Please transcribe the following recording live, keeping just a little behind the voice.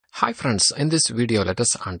Hi friends, in this video let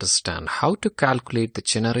us understand how to calculate the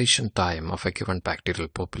generation time of a given bacterial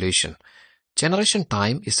population. Generation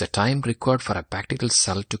time is the time required for a bacterial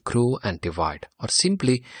cell to grow and divide, or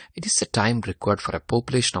simply it is the time required for a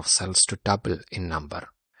population of cells to double in number.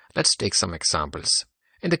 Let's take some examples.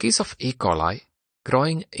 In the case of E. coli,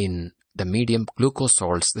 growing in the medium glucose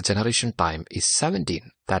salts, the generation time is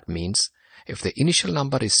 17. That means if the initial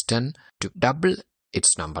number is 10, to double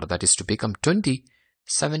its number, that is to become 20,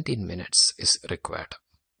 17 minutes is required.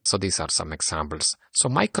 So these are some examples. So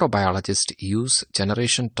microbiologists use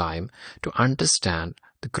generation time to understand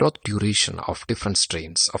the growth duration of different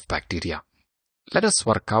strains of bacteria. Let us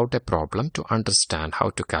work out a problem to understand how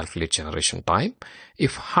to calculate generation time.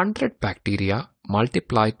 If 100 bacteria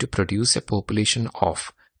multiply to produce a population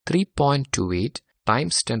of 3.28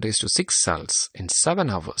 times 10 raised to 6 cells in 7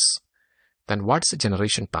 hours, then what's the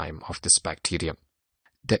generation time of this bacteria?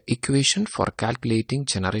 The equation for calculating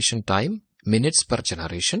generation time, minutes per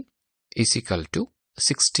generation, is equal to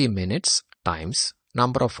 60 minutes times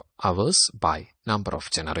number of hours by number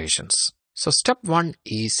of generations. So step 1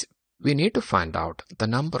 is we need to find out the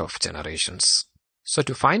number of generations. So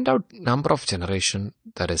to find out number of generation,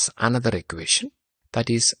 there is another equation. That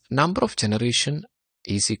is, number of generation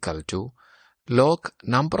is equal to log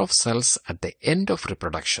number of cells at the end of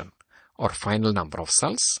reproduction or final number of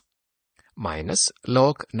cells minus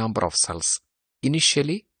log number of cells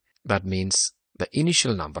initially, that means the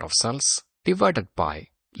initial number of cells, divided by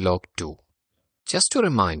log 2. Just to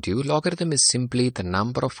remind you, logarithm is simply the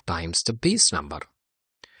number of times the base number.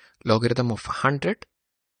 Logarithm of 100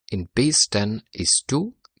 in base 10 is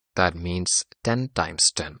 2, that means 10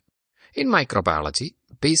 times 10. In microbiology,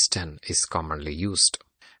 base 10 is commonly used.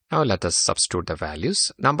 Now let us substitute the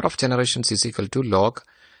values. Number of generations is equal to log,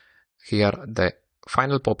 here the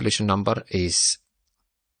final population number is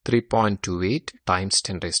 3.28 times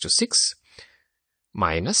 10 raised to 6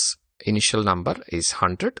 minus initial number is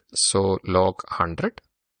 100, so log 100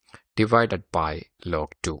 divided by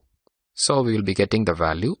log 2. So we will be getting the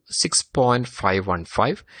value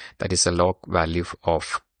 6.515, that is a log value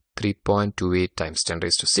of 3.28 times 10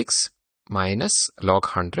 raised to 6 minus log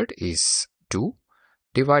 100 is 2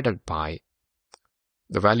 divided by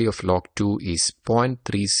the value of log 2 is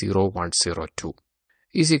 0.30102.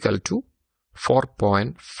 is equal to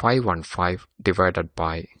 4.515 divided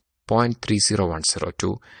by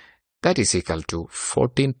 0.30102, that is equal to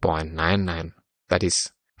 14.99, that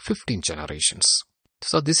is 15 generations.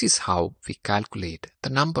 So this is how we calculate the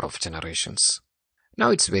number of generations. Now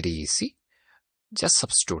it's very easy. Just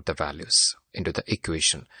substitute the values into the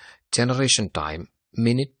equation. Generation time,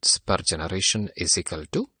 minutes per generation, is equal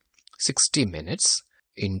to 60 minutes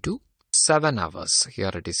into 7 hours.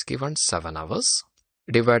 Here it is given 7 hours.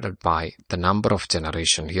 Divided by the number of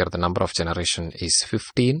generation. Here the number of generation is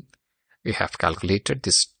 15. We have calculated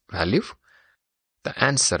this value. The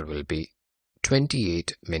answer will be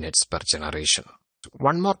 28 minutes per generation.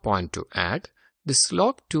 One more point to add. This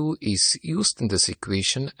log 2 is used in this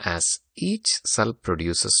equation as each cell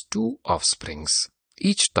produces 2 offsprings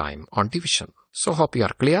each time on division. So hope you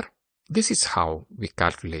are clear. This is how we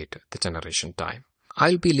calculate the generation time.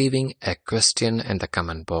 I'll be leaving a question in the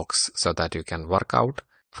comment box so that you can work out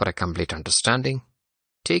for a complete understanding.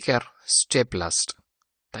 Take care, stay blessed.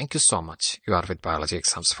 Thank you so much. You are with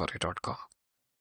biologyexamsforyou.com.